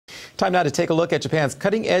Time now to take a look at Japan's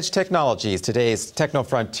cutting-edge technologies. Today's Techno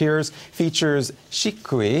Frontiers features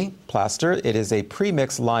Shikui plaster. It is a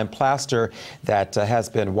pre-mixed lime plaster that has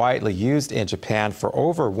been widely used in Japan for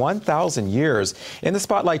over 1,000 years. In the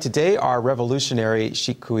spotlight today are revolutionary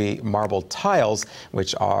Shikui marble tiles,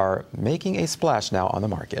 which are making a splash now on the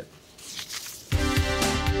market.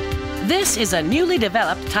 This is a newly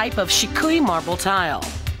developed type of Shikui marble tile.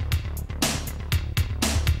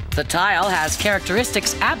 The tile has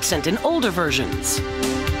characteristics absent in older versions.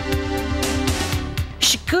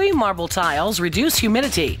 Shikui marble tiles reduce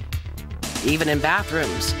humidity, even in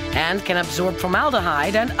bathrooms, and can absorb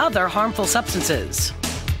formaldehyde and other harmful substances.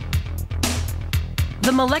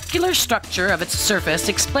 The molecular structure of its surface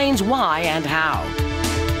explains why and how.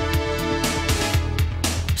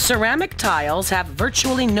 Ceramic tiles have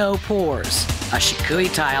virtually no pores. A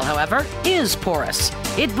Shikui tile, however, is porous.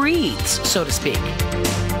 It breathes, so to speak.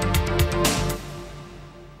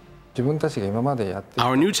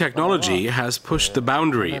 Our new technology has pushed the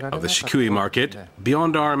boundary of the Shikui market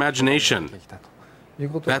beyond our imagination.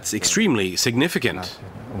 That's extremely significant.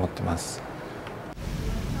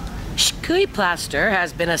 Shikui plaster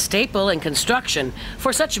has been a staple in construction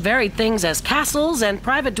for such varied things as castles and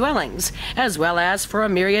private dwellings, as well as for a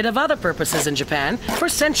myriad of other purposes in Japan for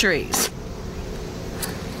centuries.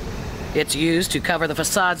 It's used to cover the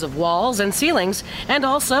facades of walls and ceilings, and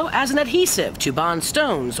also as an adhesive to bond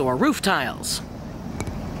stones or roof tiles.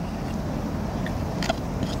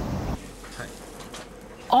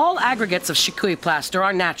 All aggregates of Shikui plaster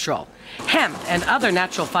are natural. Hemp and other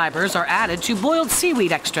natural fibers are added to boiled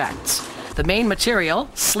seaweed extracts. The main material,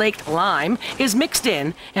 slaked lime, is mixed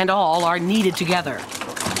in, and all are kneaded together.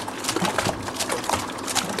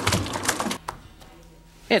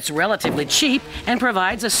 It's relatively cheap and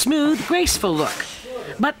provides a smooth, graceful look.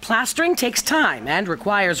 But plastering takes time and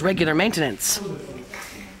requires regular maintenance.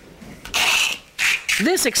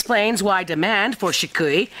 This explains why demand for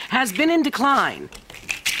Shikui has been in decline.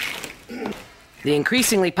 The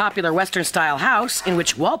increasingly popular Western-style house, in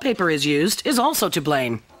which wallpaper is used, is also to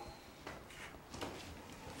blame.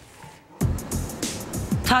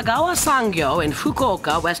 Tagawa Sangyo in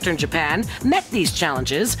Fukuoka, Western Japan, met these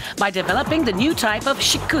challenges by developing the new type of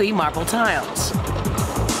Shikui marble tiles.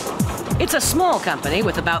 It's a small company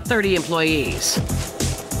with about 30 employees.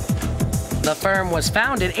 The firm was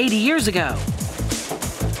founded 80 years ago.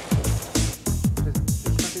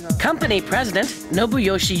 Company president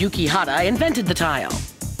Nobuyoshi Yukihara invented the tile.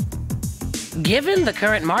 Given the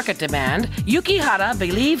current market demand, Yukihara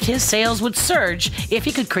believed his sales would surge if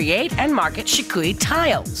he could create and market Shikui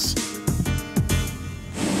tiles.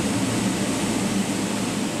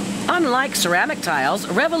 Unlike ceramic tiles,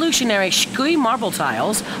 revolutionary Shikui marble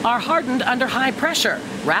tiles are hardened under high pressure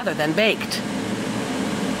rather than baked.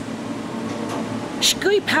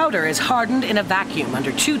 Shikui powder is hardened in a vacuum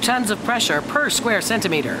under 2 tons of pressure per square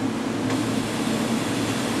centimeter.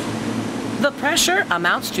 The pressure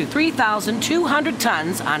amounts to 3,200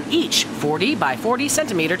 tons on each 40 by 40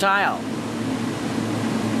 centimeter tile.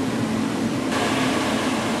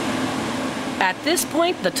 At this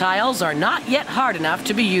point, the tiles are not yet hard enough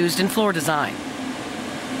to be used in floor design.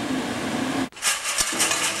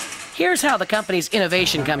 Here's how the company's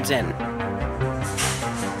innovation comes in.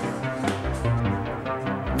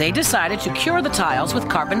 They decided to cure the tiles with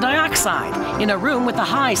carbon dioxide in a room with a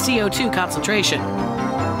high CO2 concentration.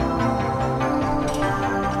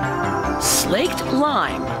 Slaked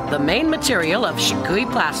lime, the main material of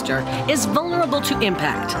Shikui plaster, is vulnerable to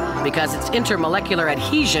impact because its intermolecular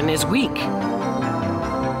adhesion is weak.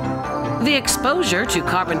 The exposure to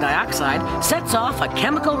carbon dioxide sets off a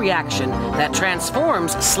chemical reaction that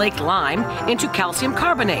transforms slaked lime into calcium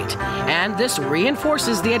carbonate, and this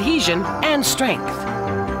reinforces the adhesion and strength.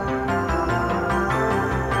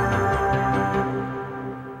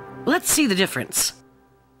 Let's see the difference.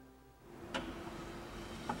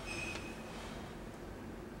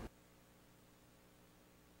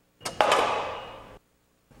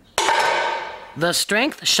 The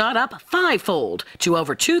strength shot up 5-fold to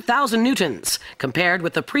over 2,000 newtons, compared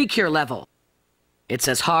with the pre-cure level. It's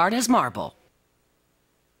as hard as marble.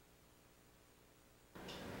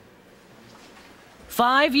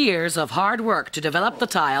 5 years of hard work to develop the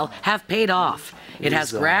tile have paid off. It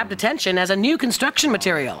has grabbed attention as a new construction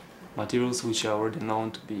material. Materials which are already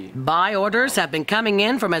known to be. Buy orders have been coming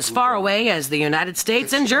in from as far away as the United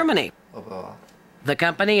States and Germany. The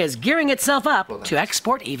company is gearing itself up to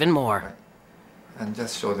export even more. And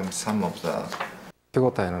just show them some of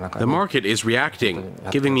The market is reacting,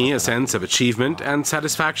 giving me a sense of achievement and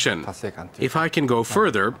satisfaction. If I can go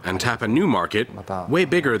further and tap a new market, way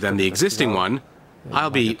bigger than the existing one,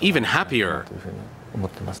 I'll be even happier.